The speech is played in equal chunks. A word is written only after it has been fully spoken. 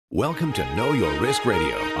Welcome to Know Your Risk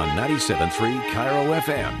Radio on 97.3 Cairo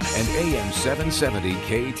FM and AM 770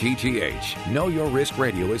 KTTH. Know Your Risk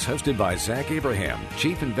Radio is hosted by Zach Abraham,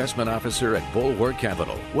 Chief Investment Officer at Bulwark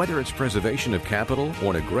Capital. Whether it's preservation of capital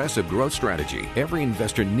or an aggressive growth strategy, every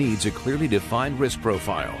investor needs a clearly defined risk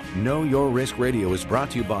profile. Know Your Risk Radio is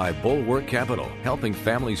brought to you by Bulwark Capital, helping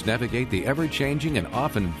families navigate the ever-changing and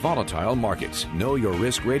often volatile markets. Know Your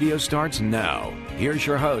Risk Radio starts now. Here's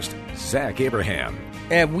your host, Zach Abraham.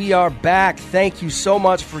 And we are back. Thank you so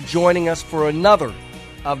much for joining us for another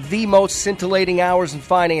of the most scintillating hours in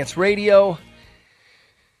finance radio.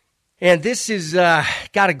 And this is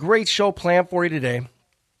got a great show planned for you today.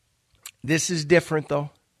 This is different, though.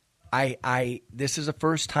 This is a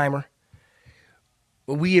first timer.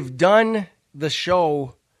 We have done the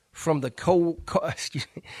show from the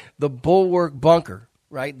the Bulwark bunker,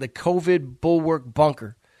 right? The COVID Bulwark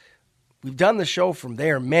bunker. We've done the show from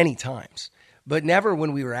there many times, but never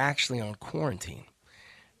when we were actually on quarantine.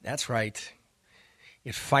 That's right.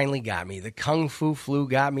 It finally got me. The Kung Fu flu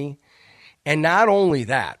got me. And not only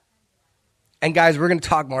that, and guys, we're going to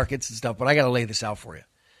talk markets and stuff, but I got to lay this out for you.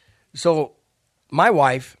 So my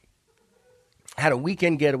wife had a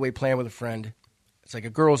weekend getaway plan with a friend. It's like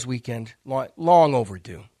a girls' weekend, long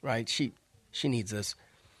overdue, right? She needs this.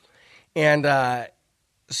 And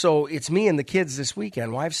so it's me and the kids this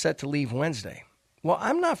weekend. Wife's set to leave Wednesday. Well,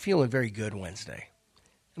 I'm not feeling very good Wednesday.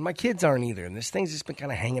 And my kids aren't either. And this thing's just been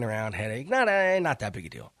kind of hanging around, headache. Not that big a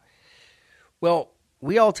deal. Well,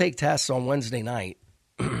 we all take tests on Wednesday night,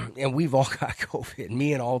 and we've all got COVID,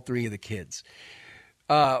 me and all three of the kids.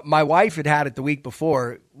 My wife had it the week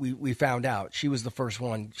before we found out. She was the first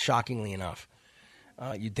one, shockingly enough.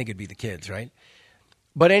 You'd think it'd be the kids, right?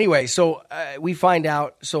 But anyway, so we find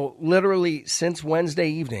out. So literally since Wednesday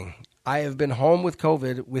evening, I have been home with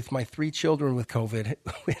COVID, with my three children with COVID,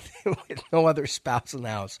 with no other spouse in the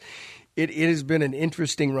house. It has been an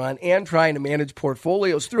interesting run, and trying to manage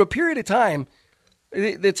portfolios through a period of time.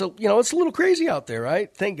 It's a little crazy out there,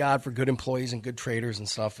 right? Thank God for good employees and good traders and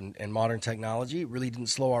stuff, and modern technology. It really didn't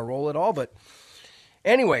slow our roll at all. But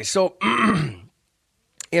anyway, so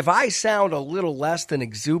if I sound a little less than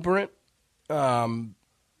exuberant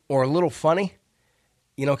or a little funny,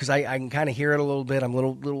 because I can kind of hear it a little bit. I'm a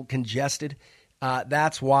little congested.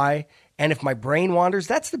 That's why. And if my brain wanders,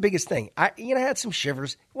 that's the biggest thing. I had some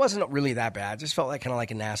shivers. It wasn't really that bad. Just felt like kind of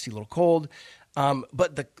like a nasty little cold.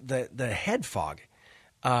 But the head fog,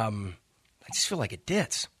 I just feel like it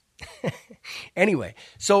dits. Anyway,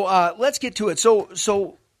 so let's get to it.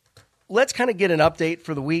 So let's kind of get an update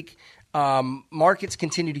for the week. Markets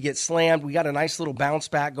continue to get slammed. We got a nice little bounce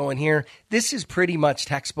back going here. This is pretty much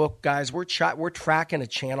textbook, guys. We're tracking a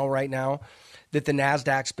channel right now that the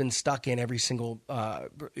NASDAQ's been stuck in every single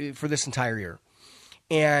for this entire year.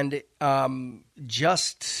 And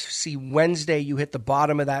just see, Wednesday you hit the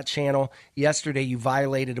bottom of that channel. Yesterday you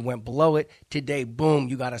violated and went below it. Today, boom,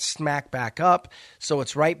 you got to smack back up. So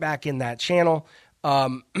it's right back in that channel.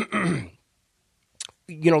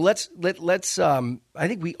 Let's I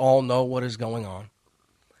think we all know what is going on.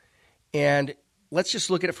 And let's just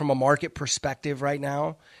look at it from a market perspective right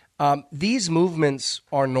now. These movements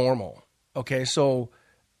are normal. Okay, so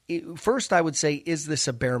first I would say, is this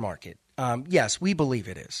a bear market? Yes, we believe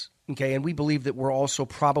it is. Okay, and we believe that we're also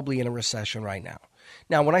probably in a recession right now.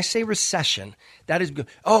 Now, when I say recession, that is,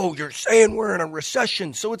 you're saying we're in a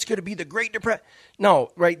recession, so it's going to be the Great Depression.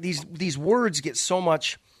 No, right? These words get so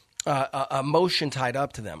much emotion tied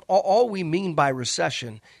up to them. All we mean by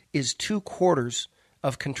recession is 2 quarters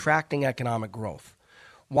of contracting economic growth.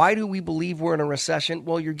 Why do we believe we're in a recession?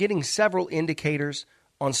 Well, you're getting several indicators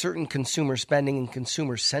on certain consumer spending and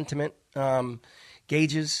consumer sentiment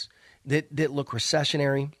gauges that look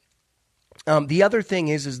recessionary. The other thing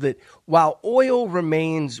is that while oil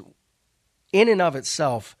remains in and of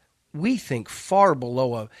itself, we think far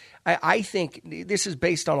below I think this is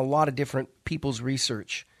based on a lot of different people's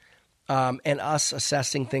research. And us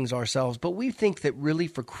assessing things ourselves. But we think that really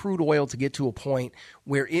for crude oil to get to a point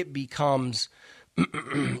where it becomes,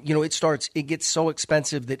 it gets so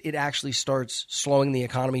expensive that it actually starts slowing the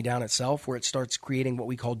economy down itself, where it starts creating what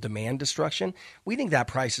we call demand destruction. We think that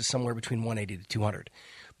price is somewhere between 180 to 200.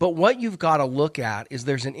 But what you've got to look at is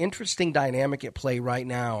there's an interesting dynamic at play right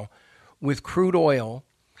now with crude oil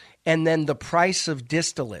and then the price of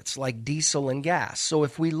distillates like diesel and gas. So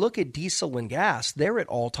if we look at diesel and gas, they're at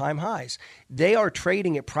all-time highs. They are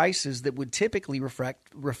trading at prices that would typically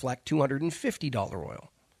reflect $250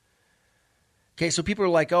 oil. Okay, so people are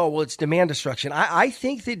like, oh, well, it's demand destruction. I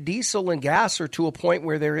think that diesel and gas are to a point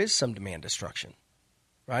where there is some demand destruction,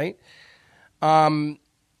 right?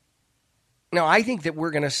 Now, I think that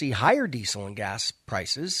we're going to see higher diesel and gas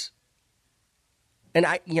prices. And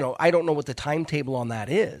I don't know what the timetable on that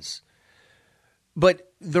is.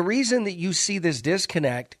 But the reason that you see this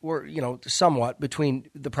disconnect, or, somewhat between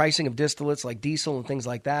the pricing of distillates like diesel and things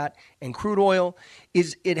like that and crude oil,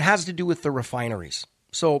 is it has to do with the refineries.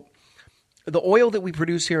 So the oil that we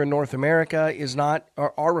produce here in North America is not,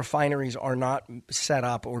 our refineries are not set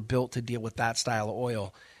up or built to deal with that style of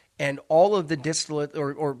oil. And all of the distillate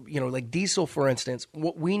or like diesel, for instance,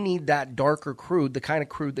 what we need that darker crude, the kind of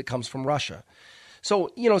crude that comes from Russia.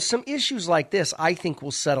 So, some issues like this, I think,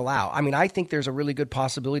 will settle out. I mean, I think there's a really good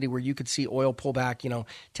possibility where you could see oil pull back, 10 or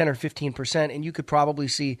 15%, and you could probably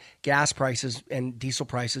see gas prices and diesel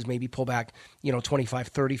prices maybe pull back,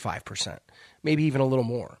 25, 35%, maybe even a little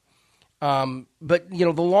more. But,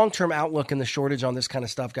 the long-term outlook and the shortage on this kind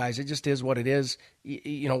of stuff, guys, it just is what it is.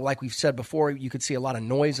 Like we've said before, you could see a lot of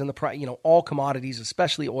noise in the price. All commodities,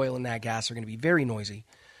 especially oil and nat gas, are going to be very noisy.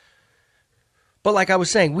 But like I was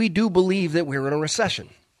saying, we do believe that we're in a recession.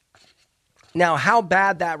 Now, how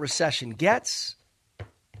bad that recession gets,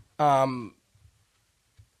 I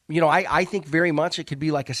think very much it could be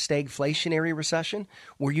like a stagflationary recession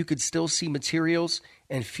where you could still see materials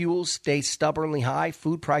and fuels stay stubbornly high,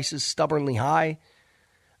 food prices stubbornly high,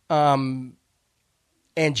 and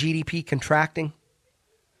GDP contracting.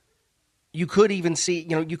 You could even see,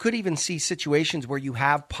 situations where you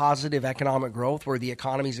have positive economic growth where the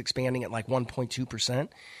economy is expanding at like 1.2%,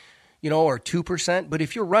 or 2%. But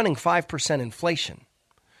if you're running 5% inflation,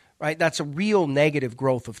 right, that's a real negative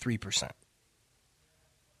growth of 3%.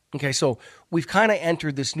 Okay, so we've kind of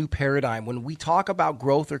entered this new paradigm. When we talk about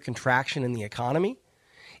growth or contraction in the economy,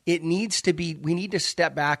 we need to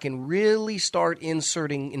step back and really start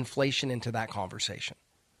inserting inflation into that conversation.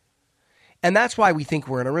 And that's why we think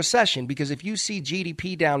we're in a recession, because if you see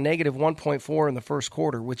GDP down negative 1.4 in the first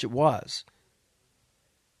quarter, which it was,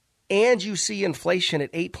 and you see inflation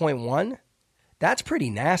at 8.1, that's pretty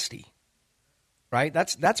nasty, right?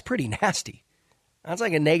 That's pretty nasty. That's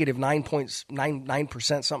like a negative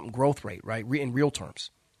 9.99% something growth rate, right, in real terms.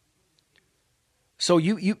 So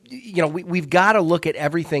we've got to look at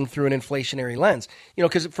everything through an inflationary lens.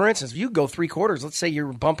 Because for instance, if you go 3 quarters, let's say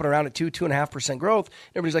you're bumping around at 2.5% growth,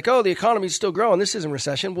 everybody's like, oh, the economy's still growing, this isn't a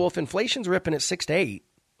recession. Well, if inflation's ripping at 6 to 8,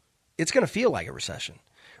 it's going to feel like a recession,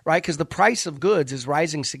 right? Because the price of goods is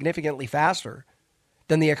rising significantly faster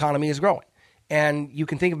than the economy is growing. And you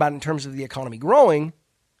can think about it in terms of the economy growing,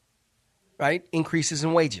 right? Increases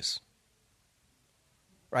in wages,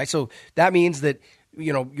 right? So that means that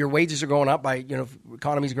your wages are going up by,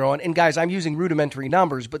 economy's growing. And guys, I'm using rudimentary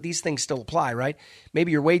numbers, but these things still apply, right?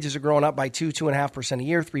 Maybe your wages are growing up by 2.5% a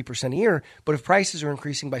year, 3% a year. But if prices are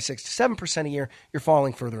increasing by 6 to 7% a year, you're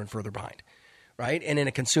falling further and further behind, right? And in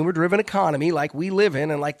a consumer-driven economy like we live in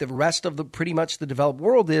and like the rest of pretty much the developed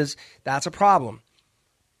world is, that's a problem.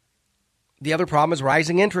 The other problem is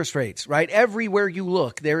rising interest rates, right? Everywhere you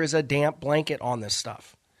look, there is a damp blanket on this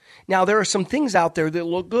stuff. Now, there are some things out there that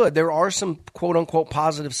look good. There are some quote-unquote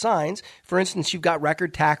positive signs. For instance, you've got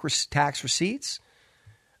record tax receipts.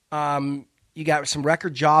 You got some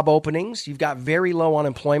record job openings. You've got very low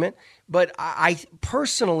unemployment. But I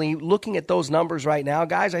personally, looking at those numbers right now,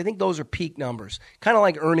 guys, I think those are peak numbers, kind of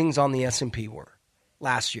like earnings on the S&P were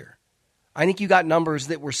last year. I think you got numbers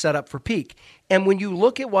that were set up for peak. And when you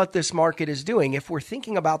look at what this market is doing, if we're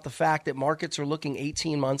thinking about the fact that markets are looking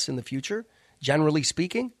 18 months in the future, generally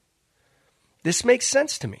speaking, this makes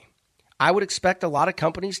sense to me. I would expect a lot of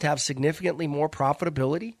companies to have significantly more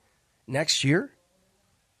profitability next year.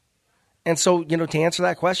 And so, to answer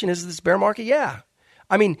that question, is this bear market? Yeah.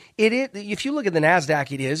 I mean, if you look at the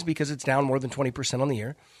NASDAQ, it is, because it's down more than 20% on the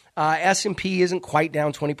year. S&P isn't quite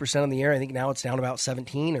down 20% on the year. I think now it's down about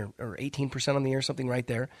 17 or 18% on the year, something right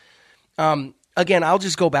there. Again, I'll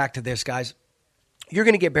just go back to this, guys. You're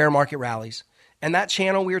going to get bear market rallies. And that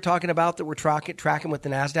channel we were talking about that we're tracking with the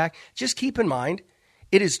NASDAQ, just keep in mind,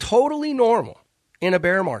 it is totally normal in a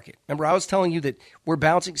bear market. Remember, I was telling you that we're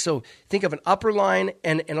bouncing. So think of an upper line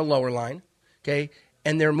and a lower line, okay?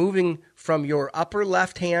 And they're moving from your upper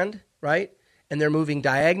left hand, right? And they're moving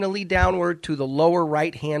diagonally downward to the lower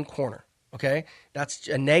right-hand corner, okay? That's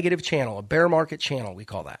a negative channel, a bear market channel, we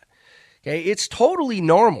call that. Okay, it's totally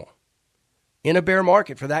normal in a bear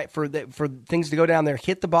market for things to go down there,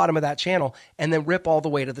 hit the bottom of that channel, and then rip all the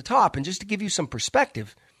way to the top. And just to give you some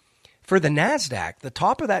perspective, for the NASDAQ, the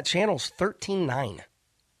top of that channel is 13.9.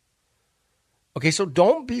 Okay, so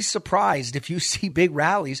don't be surprised if you see big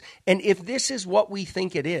rallies. And if this is what we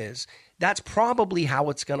think it is, that's probably how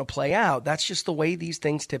it's going to play out. That's just the way these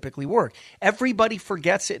things typically work. Everybody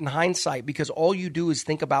forgets it in hindsight because all you do is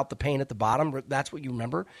think about the pain at the bottom. That's what you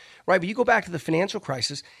remember, right? But you go back to the financial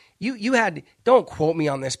crisis, you had, don't quote me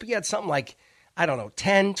on this, but you had something like, I don't know,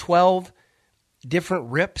 10, 12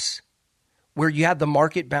 different rips where you had the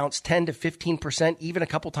market bounce 10 to 15%, even a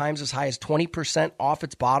couple times as high as 20% off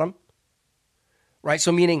its bottom, right?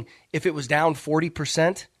 So meaning if it was down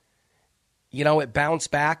 40%, it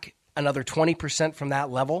bounced back another 20% from that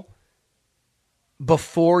level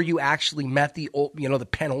before you actually met the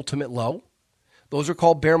penultimate low. Those are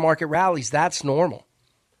called bear market rallies. That's normal.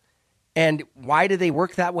 And why do they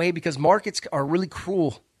work that way? Because markets are really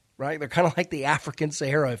cruel, right? They're kind of like the African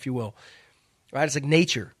Sahara, if you will, right? It's like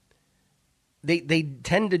nature. They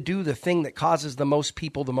tend to do the thing that causes the most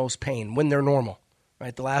people the most pain when they're normal,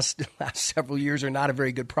 right? The last several years are not a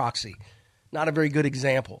very good proxy, not a very good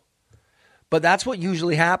example. But that's what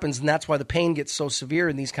usually happens, and that's why the pain gets so severe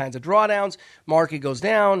in these kinds of drawdowns. Market goes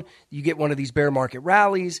down, you get one of these bear market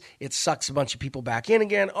rallies, it sucks a bunch of people back in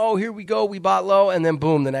again. Oh, here we go, we bought low, and then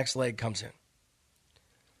boom, the next leg comes in.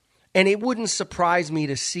 And it wouldn't surprise me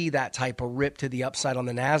to see that type of rip to the upside on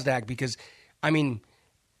the NASDAQ because,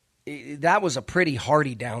 that was a pretty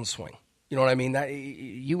hardy downswing. You know what I mean? That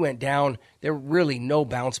you went down, there were really no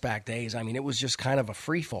bounce back days. It was just kind of a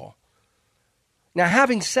free fall. Now,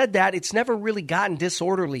 having said that, it's never really gotten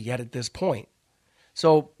disorderly yet at this point.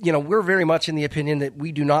 So, we're very much in the opinion that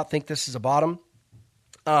we do not think this is a bottom.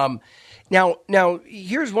 Now,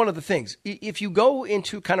 here's one of the things. If you go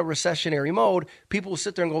into kind of recessionary mode, people will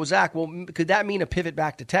sit there and go, Zach, well, could that mean a pivot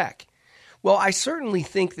back to tech? Well, I certainly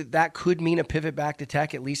think that could mean a pivot back to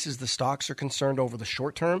tech, at least as the stocks are concerned over the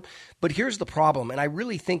short term. But here's the problem, and I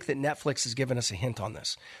really think that Netflix has given us a hint on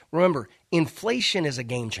this. Remember, inflation is a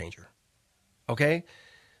game changer. Okay,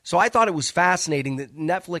 so I thought it was fascinating that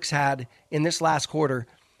Netflix had in this last quarter,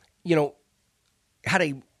 had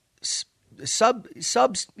a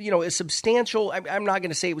substantial. I'm not going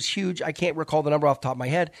to say it was huge. I can't recall the number off the top of my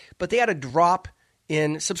head, but they had a drop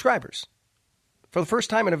in subscribers for the first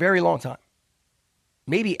time in a very long time,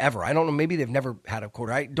 maybe ever. I don't know. Maybe they've never had a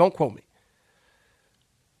quarter. Don't quote me,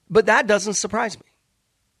 but that doesn't surprise me,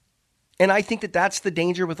 and I think that that's the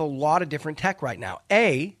danger with a lot of different tech right now.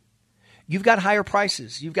 You've got higher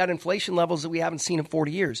prices. You've got inflation levels that we haven't seen in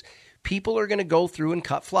 40 years. People are going to go through and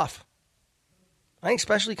cut fluff. I think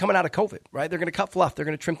especially coming out of COVID, right? They're going to cut fluff. They're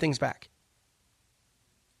going to trim things back.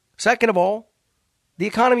 Second of all, the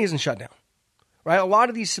economy isn't shut down, right? A lot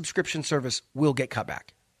of these subscription service will get cut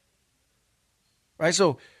back, right?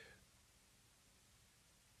 So,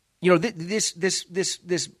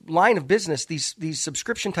 this line of business, these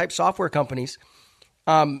subscription type software companies,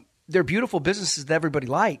 they're beautiful businesses that everybody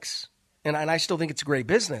likes. And I still think it's a great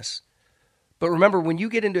business. But remember, when you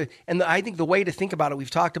get into, and I think the way to think about it,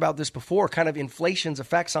 we've talked about this before, kind of inflation's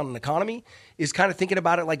effects on an economy is kind of thinking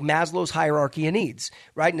about it like Maslow's hierarchy of needs,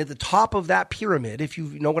 right? And at the top of that pyramid, if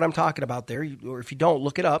you know what I'm talking about there, or if you don't,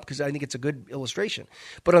 look it up because I think it's a good illustration.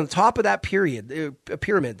 But on the top of that pyramid,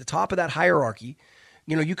 the top of that hierarchy,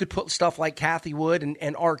 you could put stuff like Cathie Wood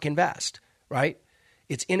and ARK Invest, right?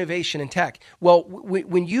 It's innovation and tech. Well,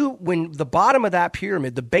 when the bottom of that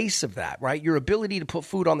pyramid, the base of that, right, your ability to put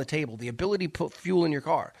food on the table, the ability to put fuel in your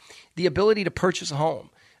car, the ability to purchase a home,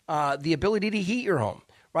 the ability to heat your home,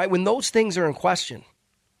 right? When those things are in question,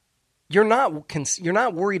 you're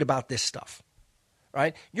not worried about this stuff,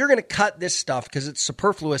 right? You're going to cut this stuff because it's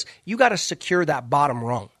superfluous. You got to secure that bottom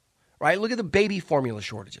rung, right? Look at the baby formula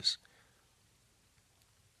shortages.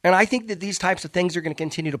 And I think that these types of things are going to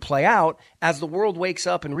continue to play out as the world wakes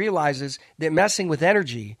up and realizes that messing with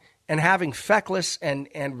energy and having feckless and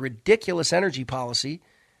ridiculous energy policy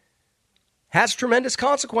has tremendous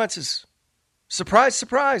consequences. Surprise,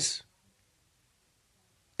 surprise.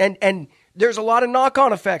 And there's a lot of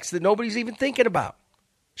knock-on effects that nobody's even thinking about.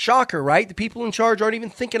 Shocker, right? The people in charge aren't even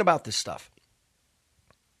thinking about this stuff.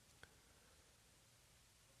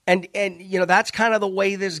 And that's kind of the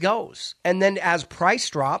way this goes. And then as price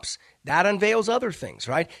drops, that unveils other things,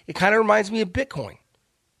 right? It kind of reminds me of Bitcoin,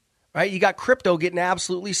 right? You got crypto getting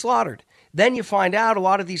absolutely slaughtered. Then you find out a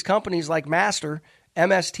lot of these companies like Master,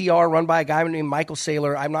 MSTR, run by a guy named Michael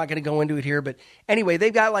Saylor. I'm not going to go into it here, but anyway,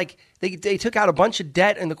 they've got they took out a bunch of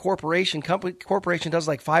debt in the corporation. Corporation does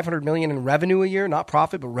like $500 million in revenue a year, not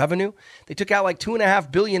profit, but revenue. They took out like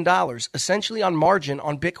 $2.5 billion essentially on margin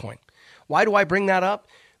on Bitcoin. Why do I bring that up?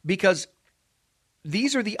 Because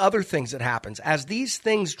these are the other things that happens. As these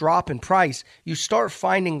things drop in price, you start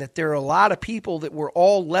finding that there are a lot of people that were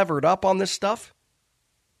all levered up on this stuff,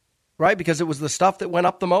 right? Because it was the stuff that went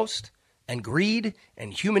up the most, and greed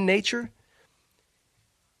and human nature.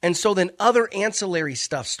 And so then other ancillary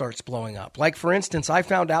stuff starts blowing up. Like, for instance, I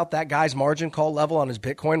found out that guy's margin call level on his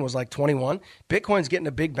Bitcoin was like 21. Bitcoin's getting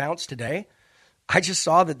a big bounce today. I just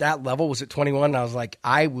saw that level was at 21, and I was like,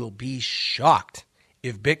 I will be shocked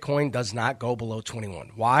if Bitcoin does not go below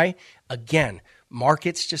 21. Why? Again,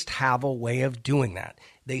 markets just have a way of doing that.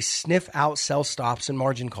 They sniff out sell stops and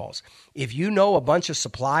margin calls. If you know a bunch of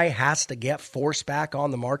supply has to get forced back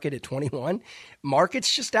on the market at 21,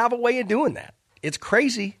 markets just have a way of doing that. It's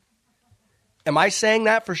crazy. Am I saying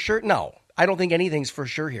that for sure? No, I don't think anything's for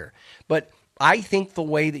sure here. But I think the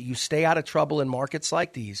way that you stay out of trouble in markets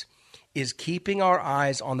like these is keeping our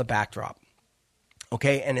eyes on the backdrop.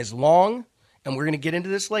 Okay, and as long, and we're going to get into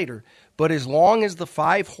this later, but as long as the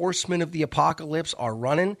 5 horsemen of the apocalypse are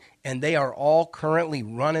running, and they are all currently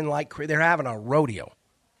running like they're having a rodeo.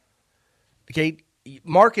 Okay,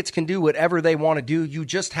 markets can do whatever they want to do. You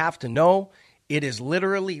just have to know it is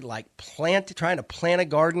literally like trying to plant a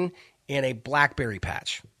garden in a blackberry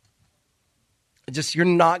patch. You're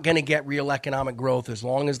not going to get real economic growth as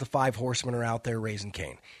long as the 5 horsemen are out there raising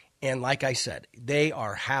Cain. And like I said, they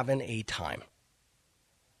are having a time.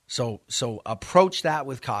 So approach that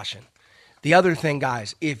with caution. The other thing,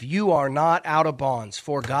 guys, if you are not out of bonds,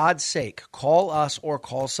 for God's sake, call us or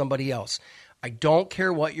call somebody else. I don't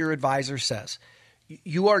care what your advisor says.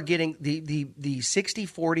 You are getting the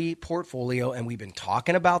 60-40 portfolio, and we've been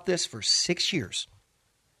talking about this for 6 years.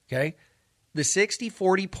 Okay? The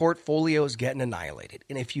 60-40 portfolio is getting annihilated.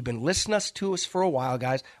 And if you've been listening to us for a while,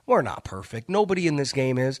 guys, we're not perfect. Nobody in this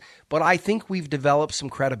game is. But I think we've developed some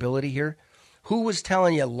credibility here. Who was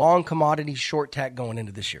telling you long commodity, short tech going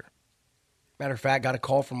into this year? Matter of fact, got a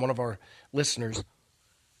call from one of our listeners,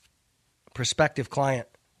 a prospective client,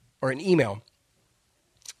 or an email.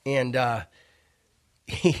 And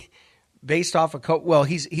he, based off of,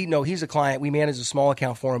 he's a client. We manage a small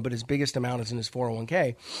account for him, but his biggest amount is in his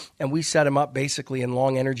 401k. And we set him up basically in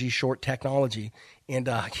long energy, short technology. And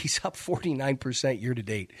he's up 49% year to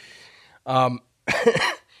date.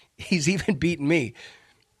 He's even beaten me,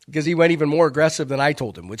 because he went even more aggressive than I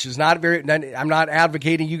told him, which is not very, I'm not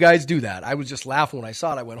advocating you guys do that. I was just laughing when I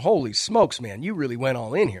saw it. I went, holy smokes, man, you really went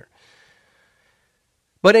all in here.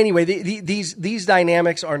 But anyway, these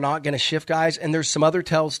dynamics are not going to shift, guys. And there's some other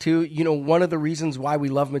tells too. You know, one of the reasons why we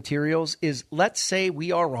love materials is, let's say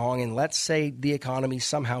we are wrong and let's say the economy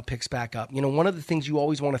somehow picks back up. You know, one of the things you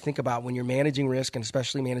always want to think about when you're managing risk and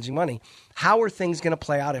especially managing money, how are things going to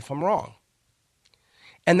play out if I'm wrong?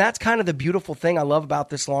 And that's kind of the beautiful thing I love about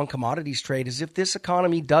this long commodities trade, is if this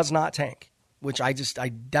economy does not tank, which I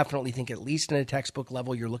definitely think, at least in a textbook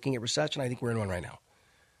level, you're looking at recession. I think we're in one right now.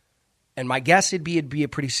 And my guess it'd be a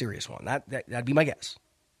pretty serious one. That'd be my guess.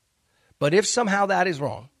 But if somehow that is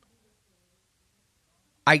wrong,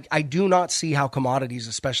 I do not see how commodities,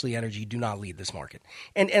 especially energy, do not lead this market.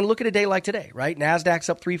 And look at a day like today, right? NASDAQ's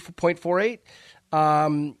up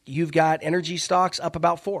 3.48. You've got energy stocks up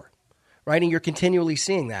about 4. Right, and you're continually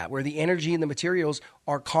seeing that, where the energy and the materials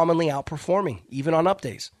are commonly outperforming, even on up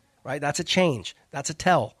days. Right, that's a change. That's a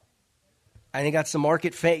tell. I think that's the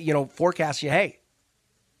market, forecast you. Hey,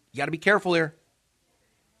 you got to be careful here.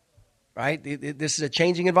 Right, this is a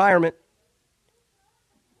changing environment.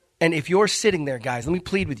 And if you're sitting there, guys, let me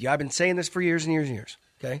plead with you. I've been saying this for years and years and years.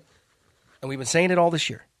 Okay, and we've been saying it all this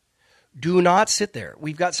year. Do not sit there.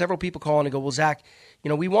 We've got several people calling and go, well, Zach,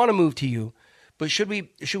 we want to move to you. But should we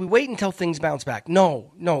wait until things bounce back?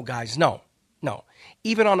 No, guys, no.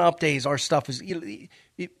 Even on up days, our stuff is, you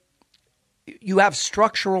have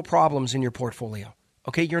structural problems in your portfolio.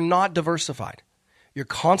 Okay, you're not diversified. You're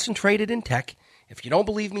concentrated in tech. If you don't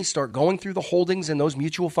believe me, start going through the holdings in those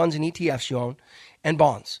mutual funds and ETFs you own and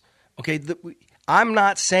bonds. Okay, I'm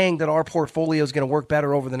not saying that our portfolio is going to work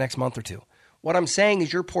better over the next month or two. What I'm saying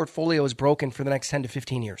is your portfolio is broken for the next 10 to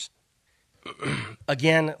 15 years.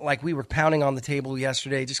 Again, like we were pounding on the table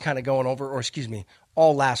yesterday, just kind of going over,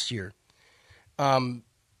 all last year. When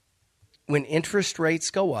interest rates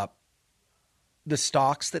go up, the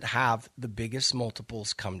stocks that have the biggest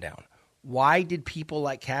multiples come down. Why did people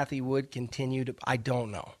like Cathie Wood continue to? I don't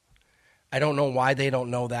know. I don't know why they don't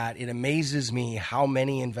know that. It amazes me how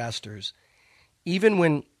many investors, even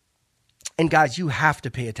when, and guys, you have to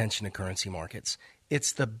pay attention to currency markets.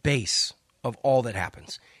 It's the base of all that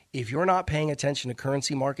happens. If you're not paying attention to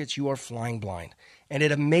currency markets, you are flying blind. And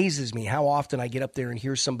it amazes me how often I get up there and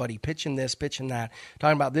hear somebody pitching this, pitching that,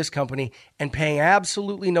 talking about this company, and paying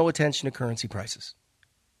absolutely no attention to currency prices,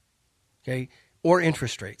 okay, or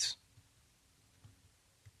interest rates.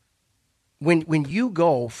 When you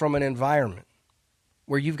go from an environment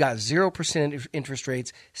where you've got 0% interest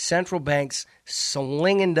rates, central banks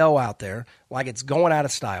slinging dough out there like it's going out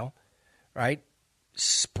of style, right?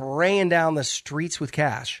 Spraying down the streets with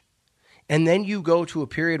cash. And then you go to a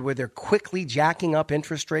period where they're quickly jacking up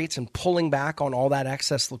interest rates and pulling back on all that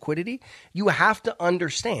excess liquidity. You have to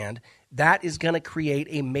understand that is going to create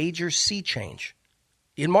a major sea change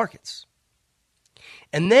in markets.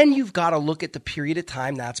 And then you've got to look at the period of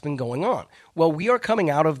time that's been going on. Well, we are coming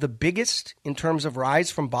out of the biggest in terms of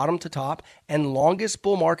rise from bottom to top and longest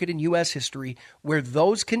bull market in U.S. history, where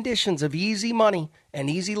those conditions of easy money and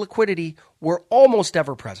easy liquidity were almost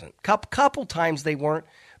ever present. Couple times they weren't,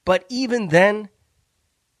 but even then,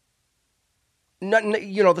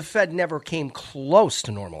 the Fed never came close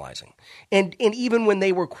to normalizing. And even when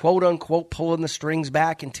they were, quote unquote, pulling the strings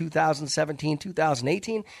back in 2017,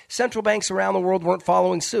 2018, central banks around the world weren't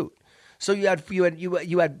following suit. So you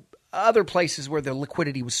had other places where the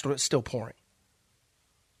liquidity was still pouring.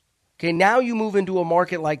 Okay, now you move into a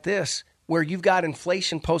market like this where you've got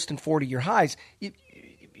inflation posting 40-year highs,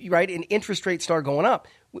 right? And interest rates start going up.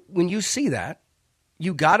 When you see that,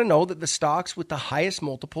 you got to know that the stocks with the highest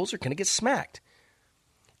multiples are going to get smacked.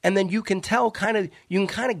 And then you can tell you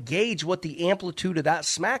can gauge what the amplitude of that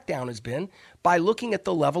smackdown has been by looking at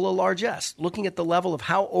the level of largesse, looking at the level of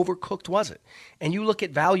how overcooked was it. And you look at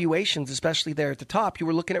valuations, especially there at the top, you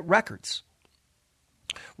were looking at records.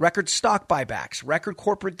 Record stock buybacks, record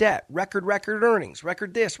corporate debt, record earnings,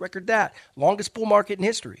 record this, record that, longest bull market in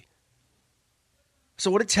history. So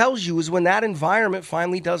what it tells you is when that environment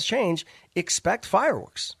finally does change, expect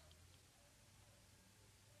fireworks.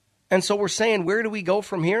 And so we're saying, where do we go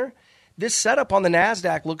from here? This setup on the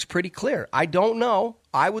NASDAQ looks pretty clear. I don't know.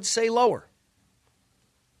 I would say lower.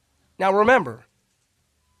 Now remember,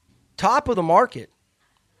 top of the market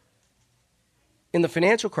in the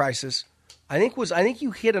financial crisis, I think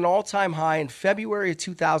you hit an all-time high in February of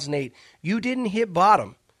 2008. You didn't hit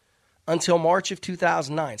bottom until March of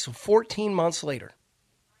 2009, so 14 months later.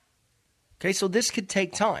 Okay, so this could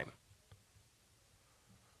take time.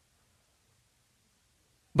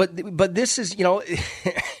 But this is,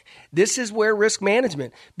 this is where risk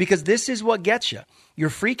management, because this is what gets you. You're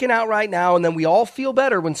freaking out right now, and then we all feel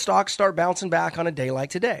better when stocks start bouncing back on a day like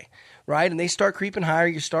today, right? And they start creeping higher.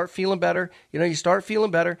 You start feeling better. You start feeling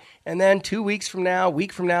better. And then 2 weeks from now,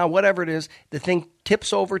 week from now, whatever it is, the thing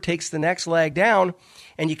tips over, takes the next leg down,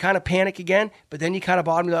 and you kind of panic again. But then you kind of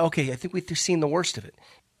bottom, okay, I think we've seen the worst of it.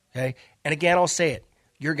 Okay, and again, I'll say it.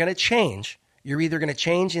 You're going to change. You're either going to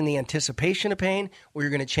change in the anticipation of pain or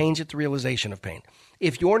you're going to change at the realization of pain.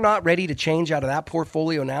 If you're not ready to change out of that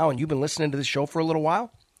portfolio now and you've been listening to this show for a little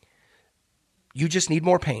while, you just need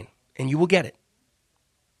more pain and you will get it.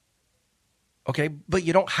 Okay, but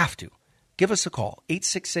you don't have to. Give us a call,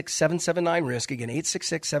 866-779-RISK. Again,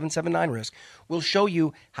 866-779-RISK. We'll show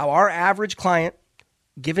you how our average client,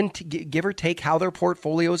 give or take how their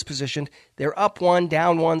portfolio is positioned, they're up one,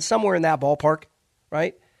 down one, somewhere in that ballpark,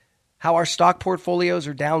 right? How our stock portfolios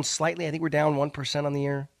are down slightly. I think we're down 1% on the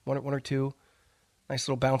year, one or two. Nice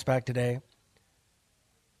little bounce back today.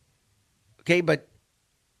 Okay, but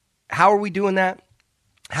how are we doing that?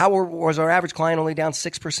 Was our average client only down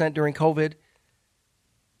 6% during COVID?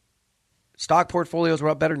 Stock portfolios were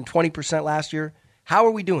up better than 20% last year. How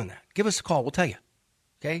are we doing that? Give us a call. We'll tell you.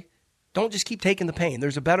 Okay? Don't just keep taking the pain.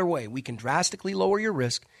 There's a better way. We can drastically lower your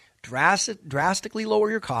risk, drastically lower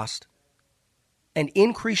your cost, and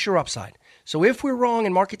increase your upside. So if we're wrong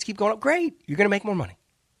and markets keep going up, great, you're going to make more money.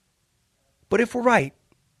 But if we're right,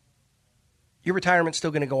 your retirement's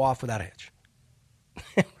still going to go off without a hitch.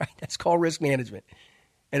 Right? That's called risk management.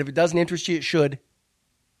 And if it doesn't interest you, it should.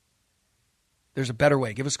 There's a better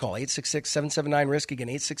way. Give us a call, 866-779-RISK. Again,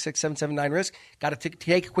 866-779-RISK. Got to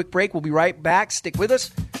take a quick break. We'll be right back. Stick with us.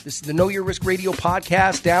 This is the Know Your Risk Radio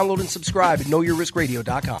podcast. Download and subscribe at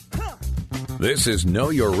knowyourriskradio.com. This is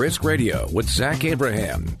Know Your Risk Radio with Zach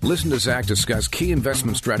Abraham. Listen to Zach discuss key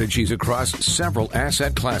investment strategies across several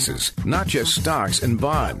asset classes, not just stocks and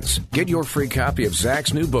bonds. Get your free copy of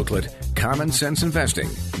Zach's new booklet, Common Sense Investing.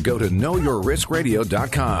 Go to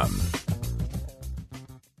knowyourriskradio.com.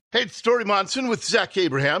 Hey, it's Story Monson with Zach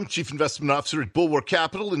Abraham, Chief Investment Officer at Bulwark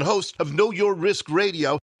Capital and host of Know Your Risk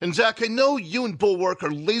Radio. And Zach, I know you and Bulwark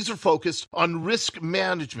are laser focused on risk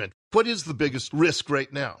management. What is the biggest risk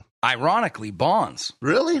right now? Ironically, bonds.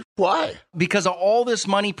 Really? Why? Because of all this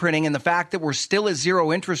money printing and the fact that we're still at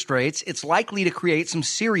zero interest rates, it's likely to create some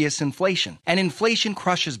serious inflation. And inflation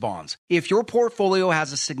crushes bonds. If your portfolio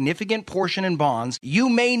has a significant portion in bonds, you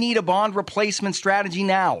may need a bond replacement strategy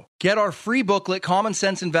now. Get our free booklet, Common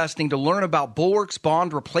Sense Investing, to learn about Bulwark's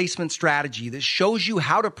bond replacement strategy that shows you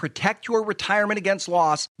how to protect your retirement against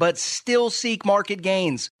loss, but still seek market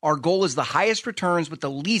gains. Our goal is the highest returns with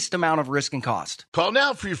the least amount of risk and cost. Call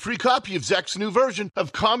now for your free copy of Zach's new version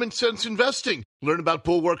of Common Sense Investing. Learn about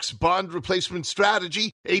Bulwark's bond replacement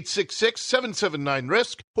strategy,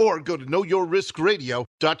 866-779-RISK, or go to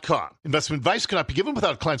knowyourriskradio.com. Investment advice cannot be given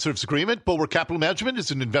without a client service agreement. Bulwark Capital Management is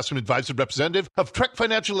an investment advisor representative of Trek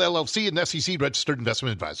Financial LLC and SEC registered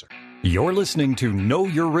investment advisor. You're listening to Know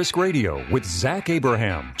Your Risk Radio with Zach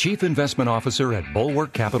Abraham, Chief Investment Officer at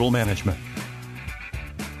Bulwark Capital Management.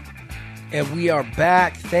 And we are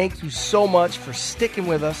back. Thank you so much for sticking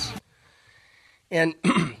with us. And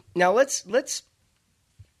now let's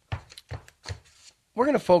we're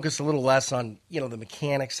going to focus a little less on, the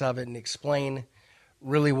mechanics of it and explain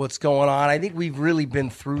really what's going on. I think we've really been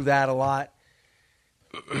through that a lot.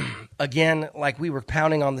 Again, like we were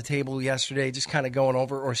pounding on the table yesterday, just kind of going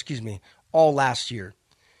over, all last year.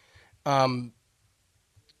 When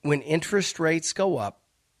interest rates go up,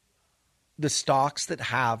 the stocks that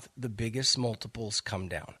have the biggest multiples come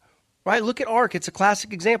down. Right? Look at ARK. It's a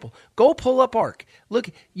classic example. Go pull up ARK. Look,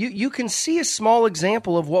 you can see a small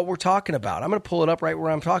example of what we're talking about. I'm going to pull it up right where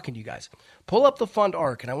I'm talking to you guys. Pull up the fund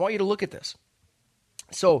ARK, and I want you to look at this.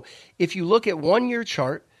 So if you look at 1 year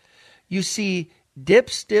chart, you see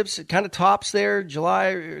dips, it kind of tops there.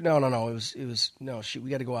 July, no. We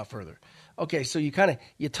got to go out further. Okay, so you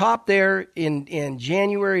top there in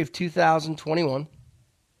January of 2021,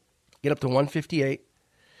 get up to 158.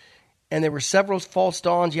 And there were several false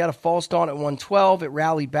dawns. You had a false dawn at 112. It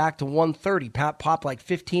rallied back to 130, popped like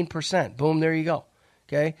 15%. Boom, there you go.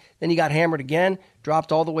 Okay. Then you got hammered again,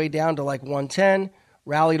 dropped all the way down to like 110,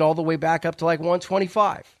 rallied all the way back up to like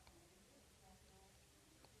 125.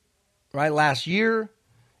 Right. Last year,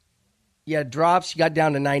 you had drops. You got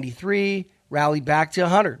down to 93, rallied back to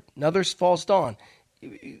 100. Another false dawn.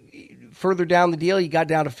 Further down the deal, you got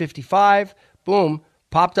down to 55. Boom,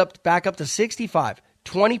 popped up back up to 65.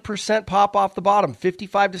 20% pop off the bottom,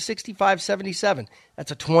 55 to 65, 77.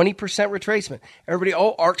 That's a 20% retracement. Everybody,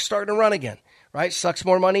 ARK's starting to run again, right? Sucks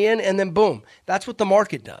more money in, and then boom. That's what the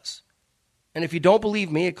market does. And if you don't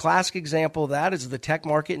believe me, a classic example of that is the tech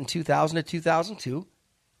market in 2000 to 2002.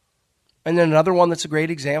 And then another one that's a great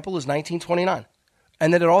example is 1929.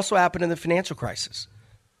 And then it also happened in the financial crisis.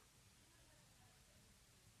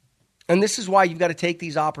 And this is why you've got to take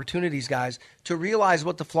these opportunities, guys, to realize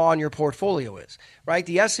what the flaw in your portfolio is, right?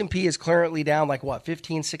 The S&P is currently down like what,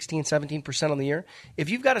 15, 16, 17% on the year? If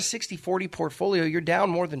you've got a 60-40 portfolio, you're down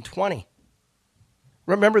more than 20.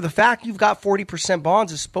 Remember, the fact you've got 40%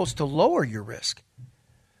 bonds is supposed to lower your risk.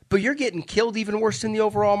 But you're getting killed even worse than the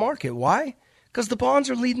overall market. Why? Because the bonds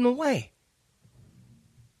are leading the way.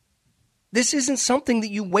 This isn't something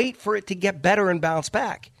that you wait for it to get better and bounce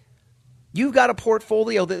back. You've got a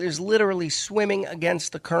portfolio that is literally swimming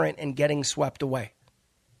against the current and getting swept away.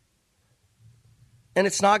 And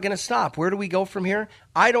it's not going to stop. Where do we go from here?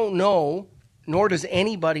 I don't know, nor does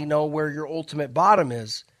anybody know where your ultimate bottom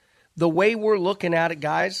is. The way we're looking at it,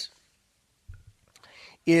 guys,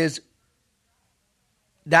 is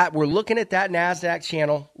that we're looking at that NASDAQ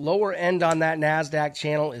channel. Lower end on that NASDAQ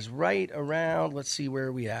channel is right around, let's see, where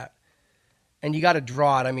are we at? And you got to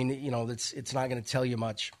draw it. I mean, it's not going to tell you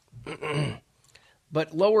much.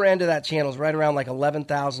 But lower end of that channel is right around like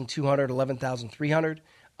 11,200, 11,300.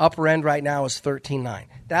 Upper end right now is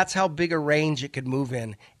 13,900. That's how big a range it could move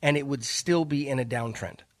in, and it would still be in a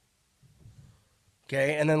downtrend.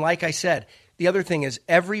 Okay, and then like I said, the other thing is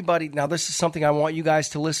everybody, now this is something I want you guys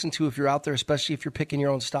to listen to if you're out there, especially if you're picking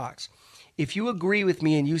your own stocks. If you agree with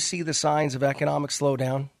me and you see the signs of economic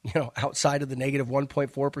slowdown, outside of the negative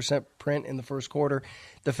 1.4% print in the first quarter,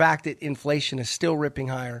 the fact that inflation is still ripping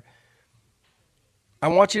higher, I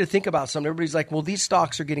want you to think about something. Everybody's like, well, these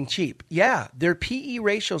stocks are getting cheap. Yeah, their PE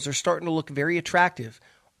ratios are starting to look very attractive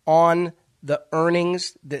on the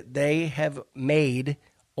earnings that they have made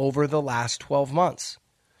over the last 12 months.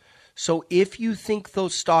 So if you think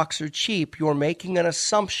those stocks are cheap, you're making an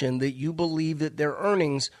assumption that you believe that their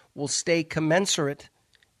earnings will stay commensurate,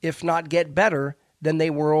 if not get better, than they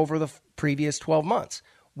were over the previous 12 months.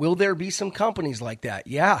 Will there be some companies like that?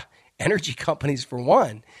 Yeah, energy companies for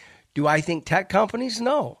one. Do I think tech companies?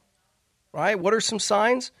 No. Right? What are some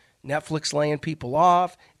signs? Netflix laying people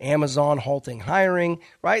off, Amazon halting hiring,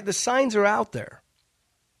 right? The signs are out there.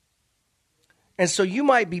 And so you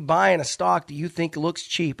might be buying a stock that you think looks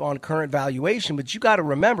cheap on current valuation, but you got to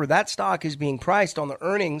remember that stock is being priced on the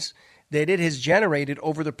earnings that it has generated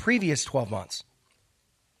over the previous 12 months.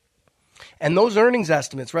 And those earnings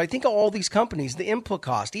estimates, right? Think of all these companies, the input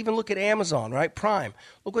cost, even look at Amazon, right? Prime.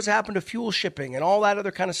 Look what's happened to fuel shipping and all that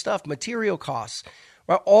other kind of stuff, material costs,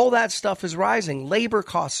 right? All that stuff is rising. Labor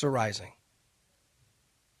costs are rising.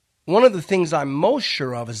 One of the things I'm most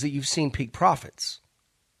sure of is that you've seen peak profits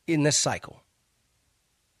in this cycle.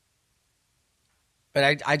 But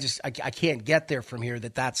I can't get there from here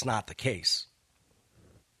that that's not the case.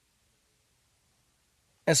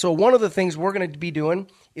 And so one of the things we're going to be doing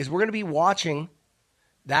is we're going to be watching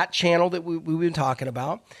that channel that we've been talking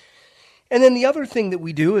about. And then the other thing that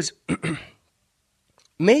we do is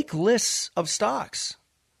make lists of stocks.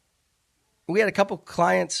 We had a couple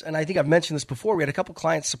clients, and I think I've mentioned this before, we had a couple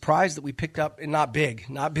clients surprised that we picked up, and not big,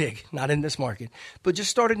 not in this market, but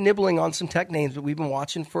just started nibbling on some tech names that we've been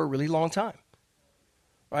watching for a really long time,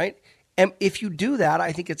 right? And if you do that,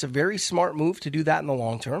 I think it's a very smart move to do that in the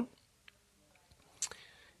long term.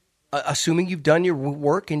 Assuming you've done your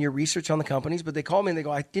work and your research on the companies, but they call me and they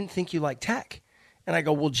go, I didn't think you liked tech. And I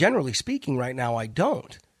go, well, generally speaking, right now, I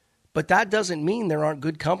don't. But that doesn't mean there aren't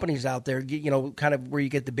good companies out there, you know, kind of where you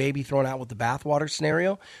get the baby thrown out with the bathwater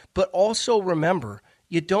scenario. But also remember,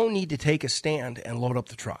 you don't need to take a stand and load up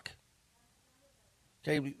the truck.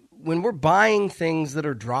 Okay, when we're buying things that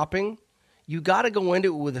are dropping, you got to go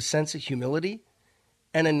into it with a sense of humility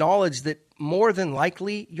and a knowledge that more than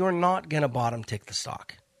likely you're not going to bottom tick the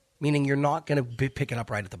stock. Meaning you're not going to pick it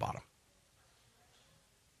up right at the bottom.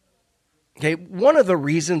 Okay, one of the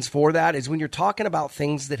reasons for that is when you're talking about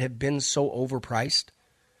things that have been so overpriced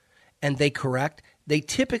and they correct, they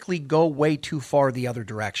typically go way too far the other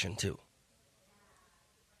direction too.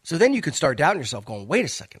 So then you could start doubting yourself going, wait a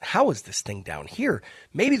second, how is this thing down here?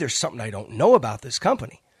 Maybe there's something I don't know about this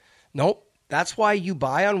company. Nope, that's why you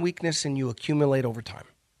buy on weakness and you accumulate over time.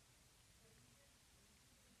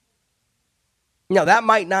 Now, that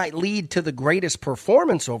might not lead to the greatest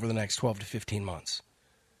performance over the next 12 to 15 months.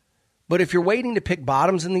 But if you're waiting to pick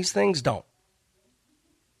bottoms in these things, don't.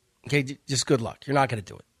 Okay, just good luck. You're not going to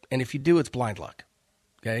do it. And if you do, it's blind luck.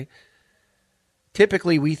 Okay?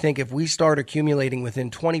 Typically, we think if we start accumulating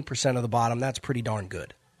within 20% of the bottom, that's pretty darn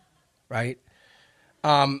good. Right?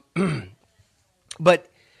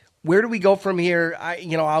 But where do we go from here?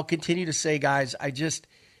 I'll continue to say, guys,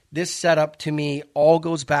 this setup to me all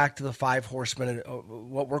goes back to the 5 horsemen,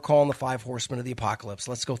 what we're calling the 5 horsemen of the apocalypse.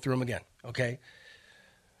 Let's go through them again, okay?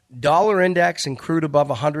 Dollar index and crude above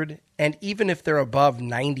 100, and even if they're above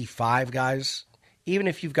 95, guys, even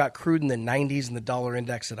if you've got crude in the 90s and the dollar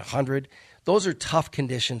index at 100, those are tough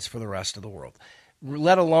conditions for the rest of the world.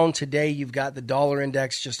 Let alone today, you've got the dollar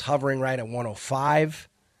index just hovering right at 105,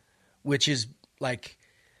 which is like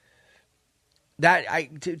that.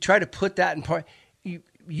 To try to put that in part,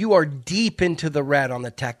 you are deep into the red on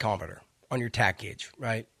the tachometer, on your tack gauge,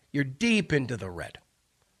 right? You're deep into the red.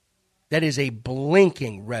 That is a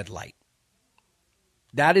blinking red light.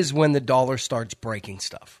 That is when the dollar starts breaking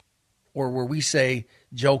stuff. Or where we say,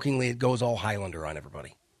 jokingly, it goes all Highlander on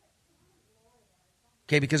everybody.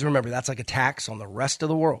 Okay, because remember, that's like a tax on the rest of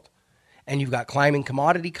the world. And you've got climbing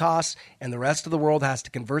commodity costs, and the rest of the world has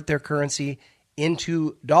to convert their currency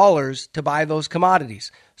into dollars to buy those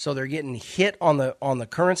commodities. So they're getting hit on the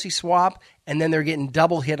currency swap, and then they're getting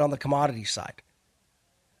double hit on the commodity side.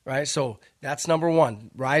 Right? So that's number one,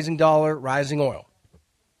 rising dollar, rising oil.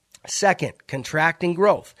 Second, contracting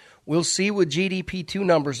growth. We'll see what GDP2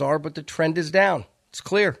 numbers are, but the trend is down. It's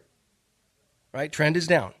clear. Right? Trend is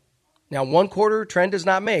down. Now, one quarter trend does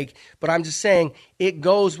not make, but I'm just saying it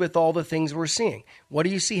goes with all the things we're seeing. What do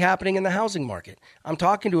you see happening in the housing market? I'm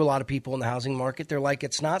talking to a lot of people in the housing market. They're like,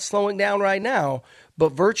 it's not slowing down right now,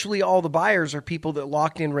 but virtually all the buyers are people that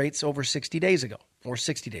locked in rates over 60 days ago or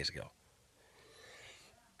 60 days ago.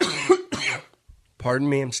 Pardon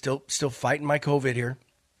me, I'm still fighting my COVID here.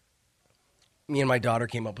 Me and my daughter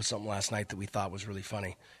came up with something last night that we thought was really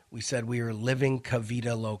funny. We said we are living ca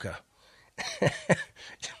vida loca.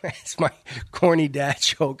 It's my corny dad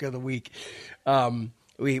joke of the week.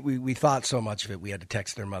 We thought so much of it, we had to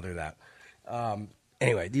text their mother that.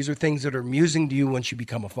 Anyway, these are things that are amusing to you once you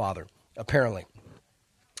become a father, apparently.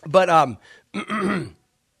 But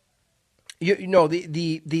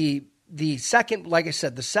the second, like I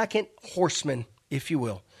said, the second horseman, if you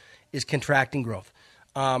will, is contracting growth.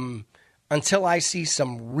 Until I see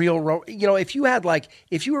some real, if you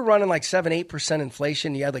were running like 7-8%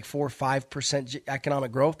 inflation, you had like 4 or 5%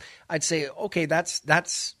 economic growth, I'd say, okay, that's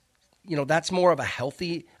more of a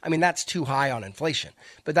healthy, that's too high on inflation,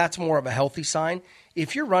 but that's more of a healthy sign.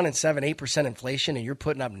 If you're running 7-8% inflation and you're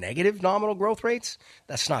putting up negative nominal growth rates,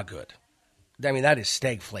 that's not good. I mean, that is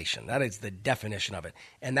stagflation. That is the definition of it.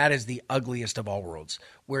 And that is the ugliest of all worlds,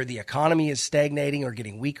 where the economy is stagnating or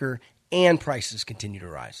getting weaker and prices continue to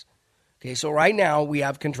rise. Okay, so right now we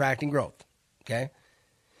have contracting growth. Okay.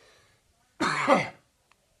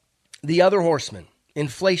 The other horseman,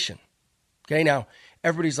 inflation. Okay, now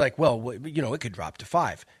everybody's like, well, you know, it could drop to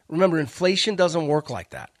 5. Remember, inflation doesn't work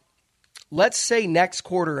like that. Let's say next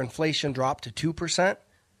quarter inflation dropped to 2%.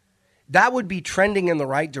 That would be trending in the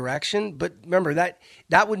right direction. But remember, that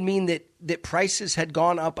would mean that prices had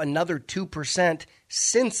gone up another 2%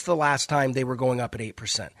 since the last time they were going up at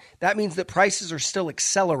 8%. That means that prices are still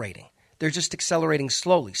accelerating. They're just accelerating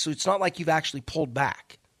slowly. So it's not like you've actually pulled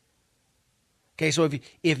back. Okay, so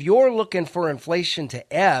if you're looking for inflation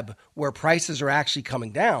to ebb where prices are actually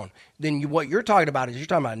coming down, then what you're talking about is you're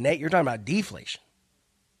talking about deflation.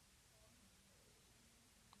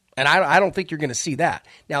 And I don't think you're going to see that.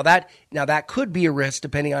 Now that could be a risk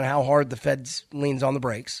depending on how hard the Fed leans on the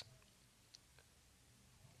brakes.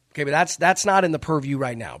 Okay, but that's not in the purview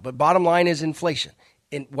right now. But bottom line is inflation.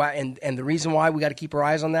 And the reason why we got to keep our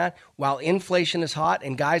eyes on that, while inflation is hot,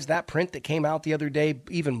 and guys, that print that came out the other day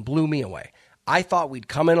even blew me away. I thought we'd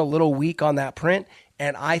come in a little weak on that print,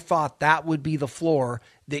 and I thought that would be the floor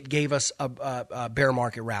that gave us a bear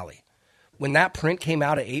market rally. When that print came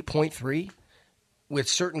out at 8.3, with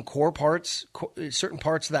certain parts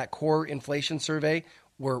of that core inflation survey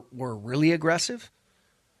were really aggressive,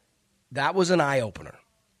 that was an eye-opener.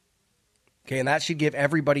 Okay, and that should give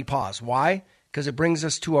everybody pause. Why? Because it brings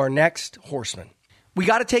us to our next horseman. We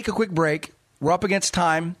got to take a quick break. We're up against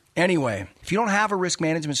time. Anyway, if you don't have a risk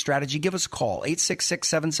management strategy, give us a call,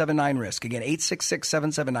 866-779-RISK. Again,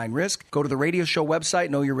 866-779-RISK. Go to the radio show website,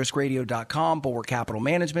 knowyourriskradio.com,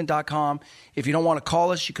 bulwarkcapitalmanagement.com. If you don't want to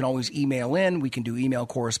call us, you can always email in. We can do email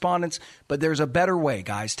correspondence. But there's a better way,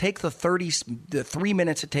 guys. Take the 3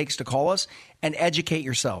 minutes it takes to call us and educate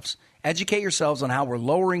yourselves. Educate yourselves on how we're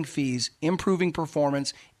lowering fees, improving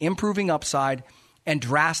performance, improving upside, and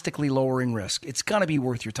drastically lowering risk. It's going to be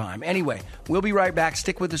worth your time. Anyway, we'll be right back.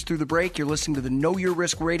 Stick with us through the break. You're listening to the Know Your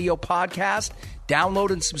Risk Radio podcast.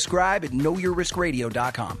 Download and subscribe at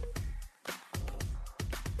knowyourriskradio.com.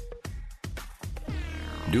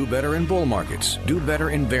 Do better in bull markets. Do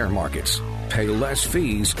better in bear markets. Pay less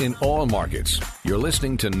fees in all markets. You're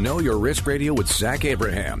listening to Know Your Risk Radio with Zach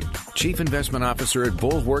Abraham, Chief Investment Officer at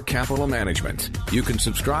Bulwark Capital Management. You can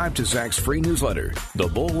subscribe to Zach's free newsletter, The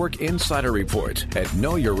Bulwark Insider Report, at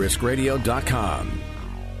knowyourriskradio.com.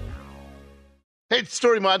 Hey, it's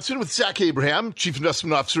Story Monson with Zach Abraham, Chief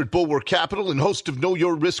Investment Officer at Bulwark Capital and host of Know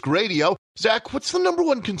Your Risk Radio. Zach, what's the number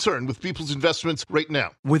one concern with people's investments right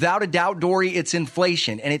now? Without a doubt, Dory, it's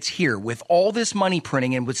inflation, and it's here. With all this money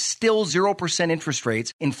printing and with still 0% interest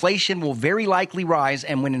rates, inflation will very likely rise,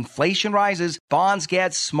 and when inflation rises, bonds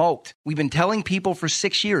get smoked. We've been telling people for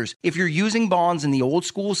 6 years, if you're using bonds in the old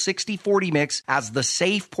school 60-40 mix as the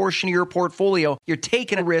safe portion of your portfolio, you're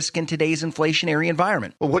taking a risk in today's inflationary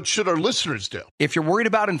environment. Well, what should our listeners do? If you're worried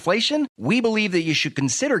about inflation, we believe that you should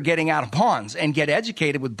consider getting out of bonds and get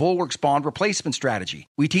educated with Bulwark's bond replacement strategy.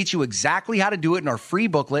 We teach you exactly how to do it in our free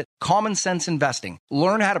booklet, Common Sense Investing.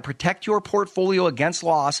 Learn how to protect your portfolio against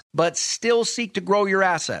loss, but still seek to grow your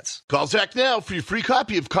assets. Call Zach now for your free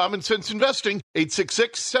copy of Common Sense Investing,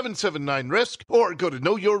 866-779-RISK, or go to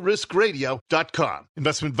knowyourriskradio.com.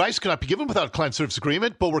 Investment advice cannot be given without a client service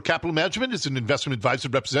agreement. Bulwark Capital Management is an investment advisor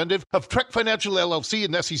representative of Trek Financial LLC,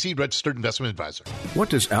 an SEC-registered investment advisor. What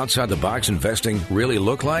does outside-the-box investing really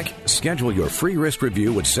look like? Schedule your free risk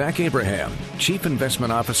review with Zach Abraham, Chief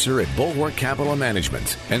Investment Officer at Bulwark Capital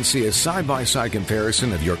Management, and see a side-by-side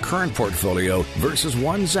comparison of your current portfolio versus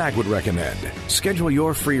one Zach would recommend. Schedule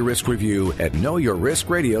your free risk review at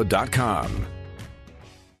knowyourriskradio.com.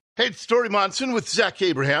 Hey, it's Story Monson with Zach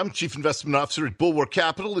Abraham, Chief Investment Officer at Bulwark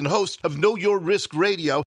Capital and host of Know Your Risk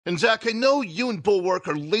Radio. And Zach, I know you and Bulwark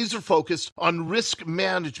are laser-focused on risk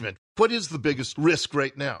management. What is the biggest risk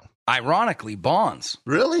right now? Ironically, bonds.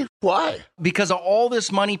 Really? Why? Because of all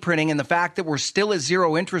this money printing and the fact that we're still at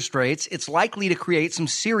zero interest rates, it's likely to create some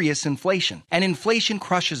serious inflation. And inflation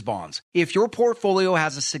crushes bonds. If your portfolio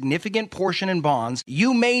has a significant portion in bonds,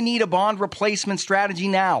 you may need a bond replacement strategy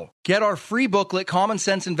now. Get our free booklet, Common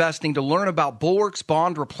Sense Investing, to learn about Bulwark's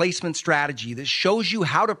bond replacement strategy that shows you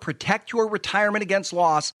how to protect your retirement against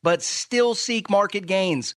loss, but still seek market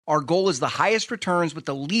gains. Our goal is the highest returns with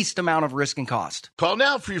the least amount of risk and cost. Call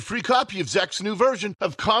now for your free free copy of Zach's new version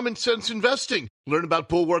of Common Sense Investing. Learn about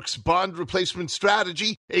Bulwark's bond replacement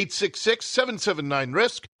strategy,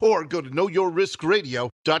 866-779-RISK, or go to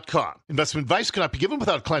knowyourriskradio.com. Investment advice cannot be given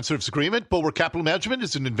without a client service agreement. Bulwark Capital Management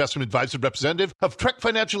is an investment advisor representative of Trek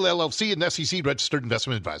Financial LLC, an SEC-registered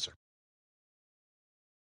investment advisor.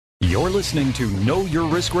 You're listening to Know Your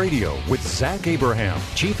Risk Radio with Zach Abraham,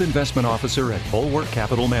 Chief Investment Officer at Bulwark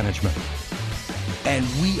Capital Management. And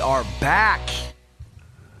we are back.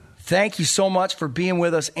 Thank you so much for being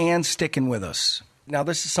with us and sticking with us. Now,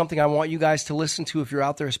 this is something I want you guys to listen to if you're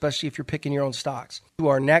out there, especially if you're picking your own stocks. To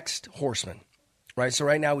our next horseman, right? So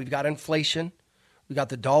right now we've got inflation. We've got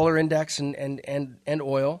the dollar index and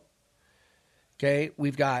oil. Okay,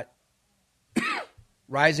 we've got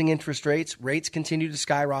rising interest rates. Rates continue to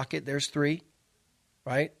skyrocket. There's three,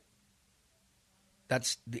 right?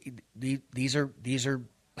 These are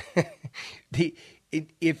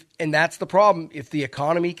and that's the problem. If the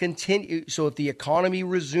economy if the economy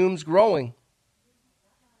resumes growing,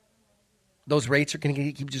 those rates are going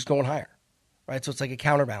to keep just going higher, right? So it's like a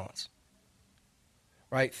counterbalance,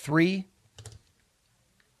 right? 3.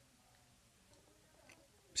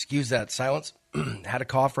 Excuse that silence. Had a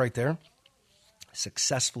cough right there.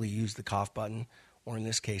 Successfully used the cough button, or in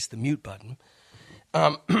this case, the mute button.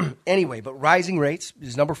 Anyway, but rising rates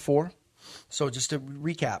is number 4. So just to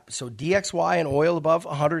recap, so DXY and oil above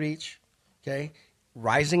 100 each, okay?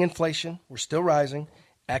 Rising inflation, we're still rising.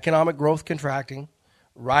 Economic growth contracting,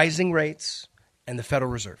 rising rates, and the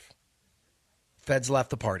Federal Reserve. Fed's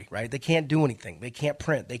left the party, right? They can't do anything. They can't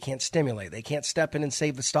print. They can't stimulate. They can't step in and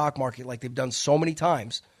save the stock market like they've done so many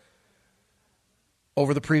times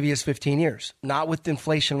over the previous 15 years, not with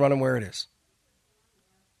inflation running where it is,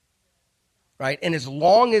 right? And as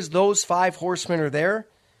long as those 5 horsemen are there,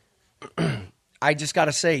 I just got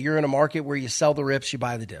to say, you're in a market where you sell the rips, you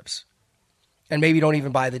buy the dips. And maybe don't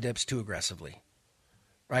even buy the dips too aggressively,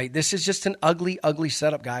 right? This is just an ugly, ugly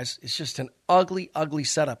setup, guys. It's just an ugly, ugly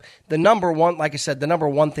setup. The number one, like I said, the number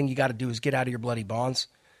one thing you got to do is get out of your bloody bonds.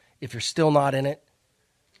 If you're still not in it.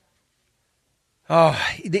 I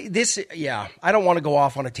don't want to go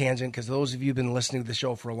off on a tangent because those of you who've been listening to the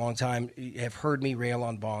show for a long time have heard me rail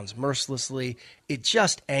on bonds mercilessly. It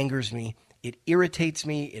just angers me. It irritates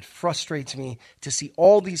me. It frustrates me to see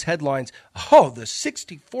all these headlines. Oh, the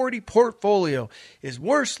 60-40 portfolio is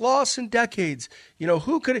worst loss in decades. You know,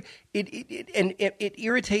 who could it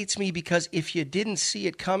irritates me because if you didn't see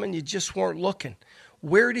it coming, you just weren't looking.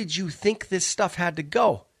 Where did you think this stuff had to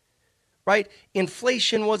go? Right?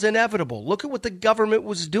 Inflation was inevitable. Look at what the government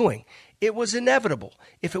was doing. It was inevitable.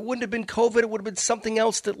 If it wouldn't have been COVID, it would have been something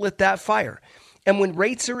else that lit that fire. And when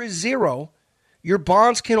rates are at 0, your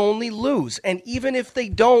bonds can only lose. And even if they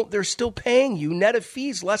don't, they're still paying you net of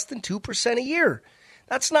fees less than 2% a year.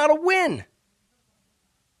 That's not a win.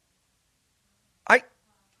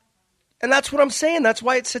 And that's what I'm saying. That's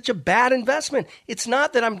why it's such a bad investment. It's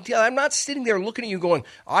not that I'm not sitting there looking at you going,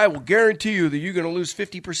 I will guarantee you that you're going to lose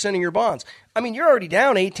 50% of your bonds. I mean, you're already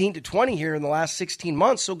down 18 to 20 here in the last 16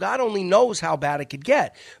 months, so God only knows how bad it could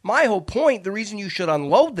get. My whole point, the reason you should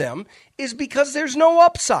unload them is because there's no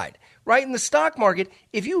upside. Right? In the stock market,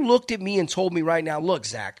 if you looked at me and told me right now, look,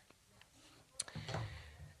 Zach,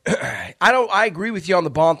 I agree with you on the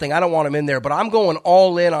bond thing. I don't want him in there, but I'm going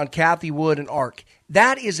all in on Cathie Wood and ARK.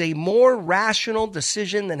 That is a more rational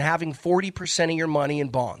decision than having 40% of your money in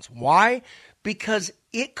bonds. Why? Because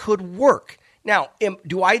it could work. Now,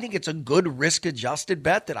 do I think it's a good risk-adjusted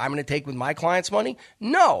bet that I'm going to take with my clients' money?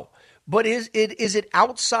 No. But is it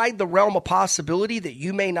outside the realm of possibility that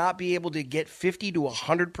you may not be able to get 50 to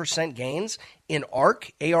 100% gains in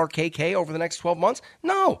ARK, ARKK, over the next 12 months?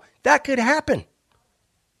 No, that could happen.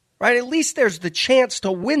 Right? At least there's the chance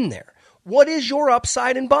to win there. What is your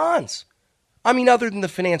upside in bonds? I mean, other than the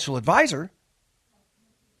financial advisor.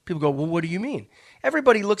 People go, well, what do you mean?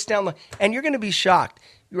 Everybody looks down and you're going to be shocked,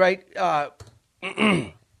 right? We're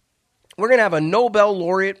going to have a Nobel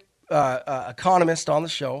laureate economist on the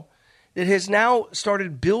show that has now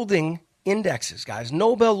started building indexes, guys.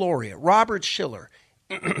 Nobel laureate, Robert Shiller.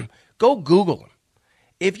 Go Google him.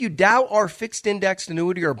 If you doubt our fixed indexed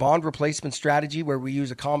annuity or bond replacement strategy, where we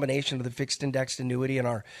use a combination of the fixed indexed annuity and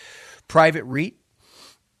our private REIT,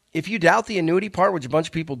 if you doubt the annuity part, which a bunch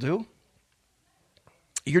of people do,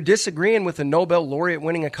 you're disagreeing with a Nobel laureate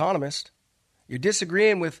winning economist. You're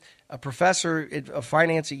disagreeing with a professor of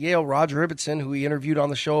finance at Yale, Roger Ibbotson, who we interviewed on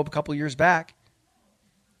the show a couple of years back.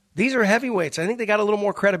 These are heavyweights. I think they got a little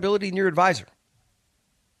more credibility than your advisor.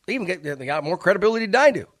 They got more credibility than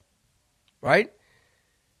I do, right?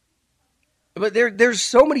 But there's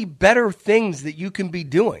so many better things that you can be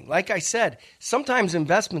doing. Like I said, sometimes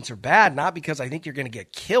investments are bad, not because I think you're going to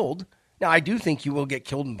get killed. Now, I do think you will get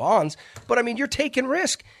killed in bonds, but I mean, you're taking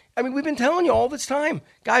risk. I mean, we've been telling you all this time.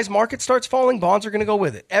 Guys, market starts falling, bonds are going to go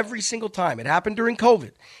with it every single time. It happened during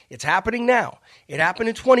COVID. It's happening now. It happened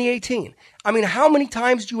in 2018. I mean, how many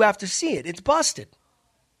times do you have to see it? It's busted.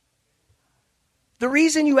 The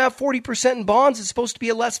reason you have 40% in bonds is supposed to be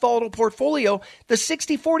a less volatile portfolio. The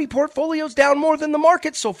 60-40 portfolio is down more than the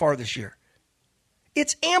market so far this year.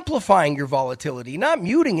 It's amplifying your volatility, not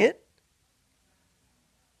muting it.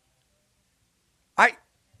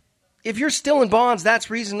 If you're still in bonds, that's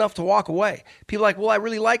reason enough to walk away. People are like, well, I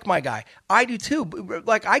really like my guy. I do too.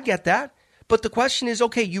 Like, I get that. But the question is,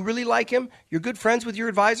 okay, you really like him. You're good friends with your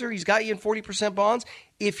advisor. He's got you in 40% bonds.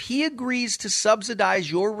 If he agrees to subsidize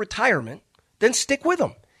your retirement, then stick with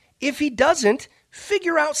him. If he doesn't,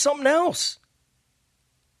 figure out something else.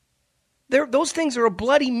 Those things are a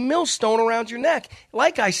bloody millstone around your neck.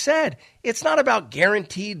 Like I said, it's not about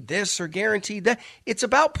guaranteed this or guaranteed that. It's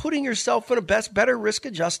about putting yourself in a better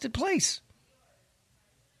risk-adjusted place.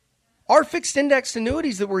 Our fixed indexed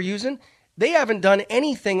annuities that we're using, they haven't done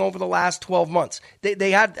anything over the last 12 months.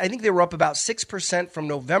 They had, I think they were up about 6% from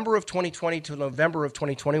November of 2020 to November of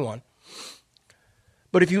 2021.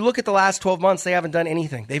 But if you look at the last 12 months, they haven't done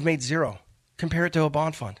anything. They've made zero. Compare it to a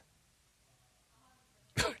bond fund.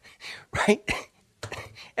 Right?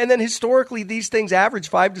 And then historically, these things average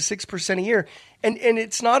 5 to 6% a year. And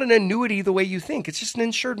it's not an annuity the way you think. It's just an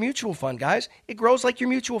insured mutual fund, guys. It grows like your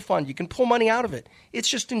mutual fund. You can pull money out of it. It's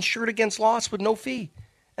just insured against loss with no fee.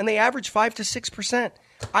 And they average 5 to 6%.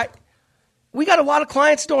 We got a lot of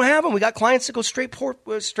clients that don't have them. We got clients that go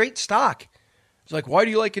straight stock. It's like, why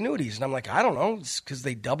do you like annuities? And I'm like, I don't know. It's because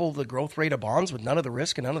they double the growth rate of bonds with none of the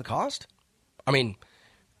risk and none of the cost. I mean,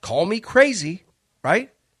 call me crazy,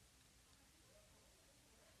 right?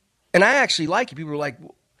 And I actually like it. People are like,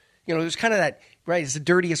 you know, there's kind of that, right, it's the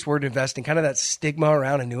dirtiest word in investing, kind of that stigma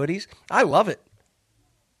around annuities. I love it.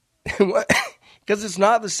 Because it's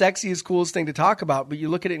not the sexiest, coolest thing to talk about, but you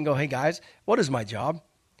look at it and go, hey, guys, what is my job?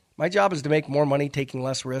 My job is to make more money, taking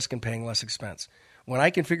less risk, and paying less expense. When I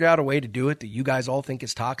can figure out a way to do it that you guys all think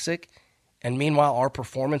is toxic, and meanwhile our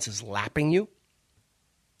performance is lapping you,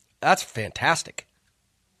 that's fantastic.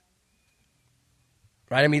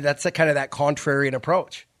 Right? I mean, that's kind of that contrarian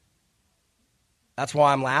approach. That's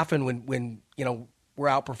why I'm laughing when you know, we're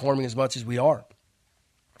outperforming as much as we are.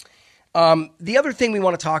 The other thing we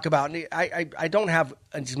want to talk about, and I don't have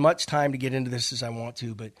as much time to get into this as I want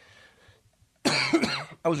to, but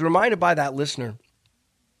I was reminded by that listener.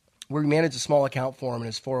 We manage a small account for him in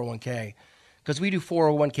his 401k because we do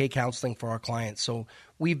 401k counseling for our clients. So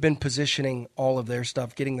we've been positioning all of their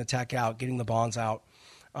stuff, getting the tech out, getting the bonds out,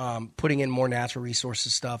 putting in more natural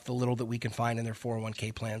resources stuff, the little that we can find in their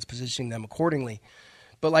 401k plans, positioning them accordingly.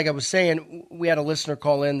 But like I was saying, we had a listener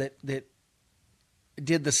call in that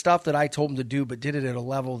did the stuff that I told him to do, but did it at a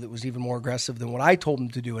level that was even more aggressive than what I told him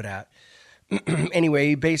to do it at. Anyway,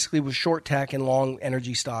 he basically was short tech and long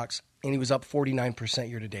energy stocks, and he was up 49%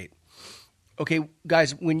 year to date. Okay,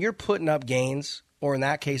 guys, when you're putting up gains, or in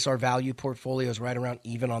that case, our value portfolio is right around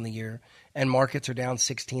even on the year, and markets are down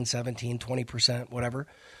 16, 17, 20%, whatever,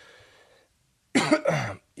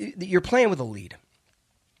 you're playing with a lead.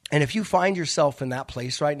 And if you find yourself in that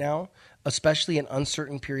place right now, especially in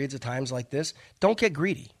uncertain periods of times like this, don't get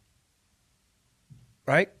greedy,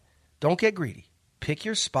 right? Don't get greedy. Pick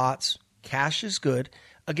your spots. Cash is good.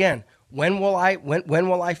 Again, when will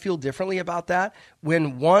I feel differently about that?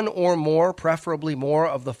 When one or more, preferably more,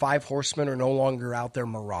 of the 5 horsemen are no longer out there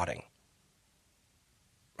marauding,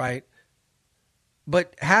 right?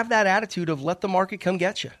 But have that attitude of let the market come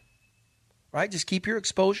get you, right? Just keep your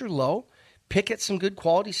exposure low. Pick at some good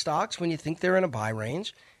quality stocks when you think they're in a buy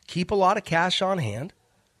range. Keep a lot of cash on hand,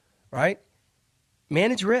 right?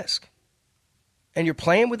 Manage risk. And you're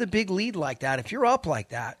playing with a big lead like that. If you're up like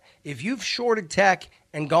that, if you've shorted tech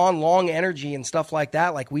and gone long energy and stuff like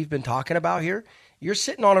that, like we've been talking about here, you're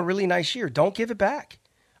sitting on a really nice year. Don't give it back.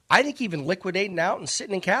 I think even liquidating out and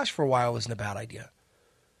sitting in cash for a while isn't a bad idea.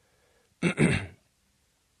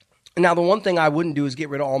 Now, the one thing I wouldn't do is get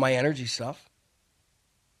rid of all my energy stuff.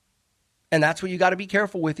 And that's what you got to be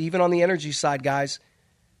careful with, even on the energy side, guys.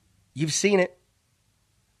 You've seen it,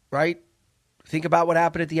 right? Think about what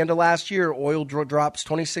happened at the end of last year. Oil drops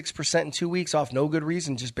 26% in 2 weeks off no good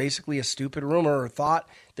reason, just basically a stupid rumor or thought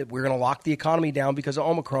that we're going to lock the economy down because of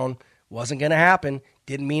Omicron. Wasn't going to happen.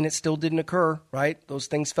 Didn't mean it still didn't occur, right? Those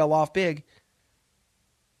things fell off big.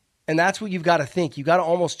 And that's what you've got to think. You've got to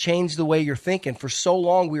almost change the way you're thinking. For so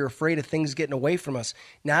long, we were afraid of things getting away from us.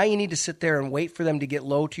 Now you need to sit there and wait for them to get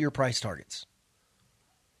low to your price targets.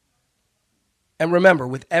 And remember,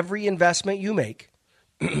 with every investment you make,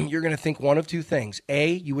 you're going to think one of two things.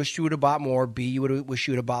 A, you wish you would have bought more. B, you would wish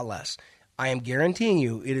you would have bought less. I am guaranteeing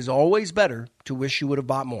you it is always better to wish you would have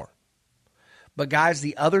bought more. But guys,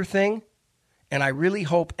 the other thing, and I really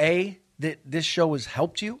hope, A, that this show has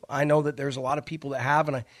helped you. I know that there's a lot of people that have,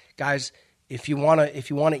 and guys, if you want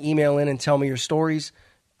to email in and tell me your stories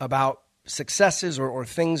about successes or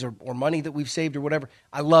things or money that we've saved or whatever,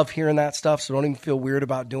 I love hearing that stuff, so don't even feel weird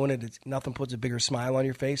about doing it. Nothing puts a bigger smile on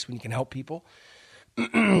your face when you can help people,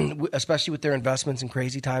 especially with their investments in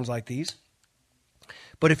crazy times like these.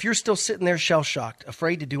 But if you're still sitting there shell-shocked,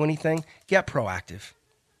 afraid to do anything, get proactive.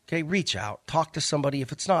 Okay, reach out, talk to somebody.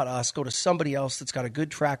 If it's not us, go to somebody else that's got a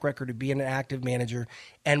good track record of being an active manager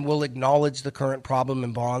and will acknowledge the current problem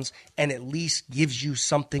in bonds and at least gives you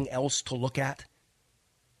something else to look at.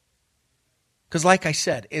 Because like I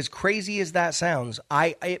said, as crazy as that sounds,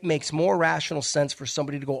 it makes more rational sense for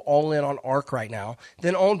somebody to go all in on ARK right now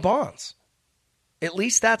than own bonds. At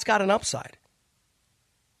least that's got an upside.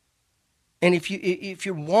 And if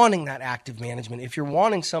you're wanting that active management, if you're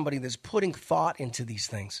wanting somebody that's putting thought into these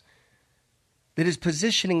things, that is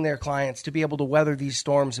positioning their clients to be able to weather these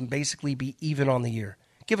storms and basically be even on the year,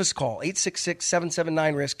 give us a call,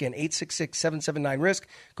 866-779-RISK, and 866-779-RISK.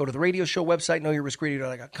 Go to the radio show website,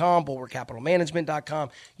 knowyourriskradio.com, bulwarkcapitalmanagement.com.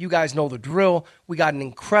 You guys know the drill. We got an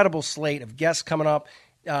incredible slate of guests coming up.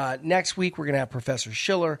 Next week, we're going to have Professor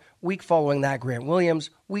Schiller. Week following that, Grant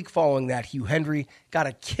Williams. Week following that, Hugh Hendry. Got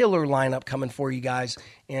a killer lineup coming for you guys,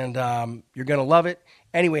 and you're going to love it.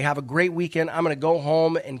 Anyway, have a great weekend. I'm going to go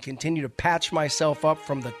home and continue to patch myself up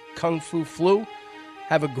from the Kung Fu flu.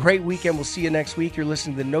 Have a great weekend. We'll see you next week. You're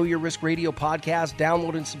listening to the Know Your Risk Radio podcast.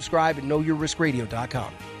 Download and subscribe at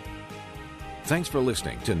knowyourriskradio.com. Thanks for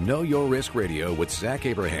listening to Know Your Risk Radio with Zach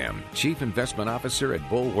Abraham, Chief Investment Officer at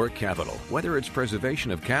Bulwark Capital. Whether it's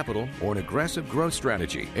preservation of capital or an aggressive growth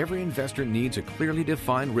strategy, every investor needs a clearly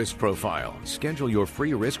defined risk profile. Schedule your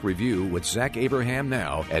free risk review with Zach Abraham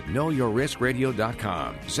now at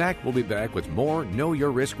knowyourriskradio.com. Zach will be back with more Know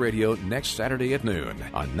Your Risk Radio next Saturday at noon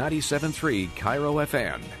on 97.3 Cairo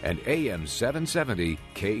FM and AM 770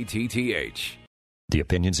 KTTH. The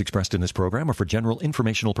opinions expressed in this program are for general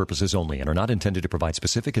informational purposes only and are not intended to provide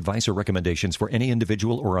specific advice or recommendations for any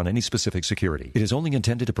individual or on any specific security. It is only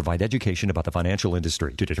intended to provide education about the financial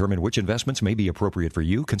industry. To determine which investments may be appropriate for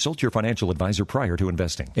you, consult your financial advisor prior to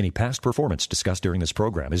investing. Any past performance discussed during this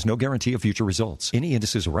program is no guarantee of future results. Any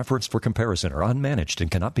indices referenced for comparison are unmanaged and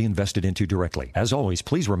cannot be invested into directly. As always,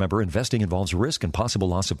 please remember investing involves risk and possible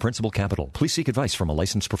loss of principal capital. Please seek advice from a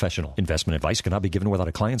licensed professional. Investment advice cannot be given without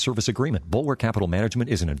a client service agreement. Bulwark Capital Management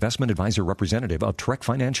is an investment advisor representative of Trek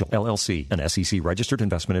Financial, LLC, an SEC-registered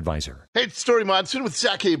investment advisor. Hey, it's Story Monson with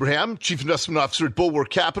Zach Abraham, Chief Investment Officer at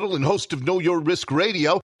Bulwark Capital and host of Know Your Risk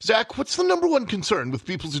Radio. Zach, what's the number one concern with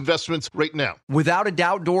people's investments right now? Without a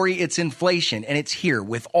doubt, Dory, it's inflation, and it's here.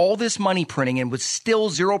 With all this money printing and with still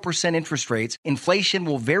 0% interest rates, inflation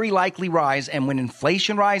will very likely rise, and when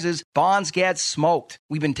inflation rises, bonds get smoked.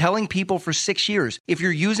 We've been telling people for 6 years, if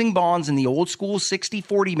you're using bonds in the old school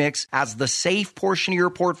 60-40 mix as the safe portion of your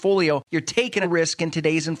portfolio, you're taking a risk in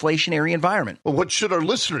today's inflationary environment. Well, what should our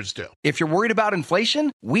listeners do? If you're worried about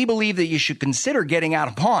inflation, we believe that you should consider getting out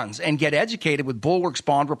of bonds and get educated with Bulwark's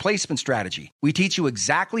bond replacement strategy. We teach you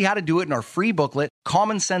exactly how to do it in our free booklet,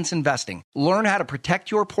 Common Sense Investing. Learn how to protect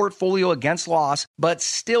your portfolio against loss, but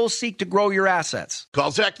still seek to grow your assets.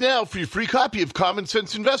 Call Zach now for your free copy of Common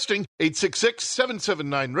Sense Investing,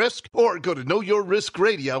 866-779-RISK, or go to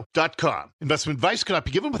knowyourriskradio.com. Investment advice cannot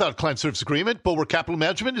be given without a client service agreement. Bulwark Capital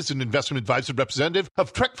Management is an investment advisor representative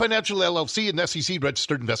of Trek Financial, LLC, an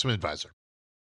SEC-registered investment advisor.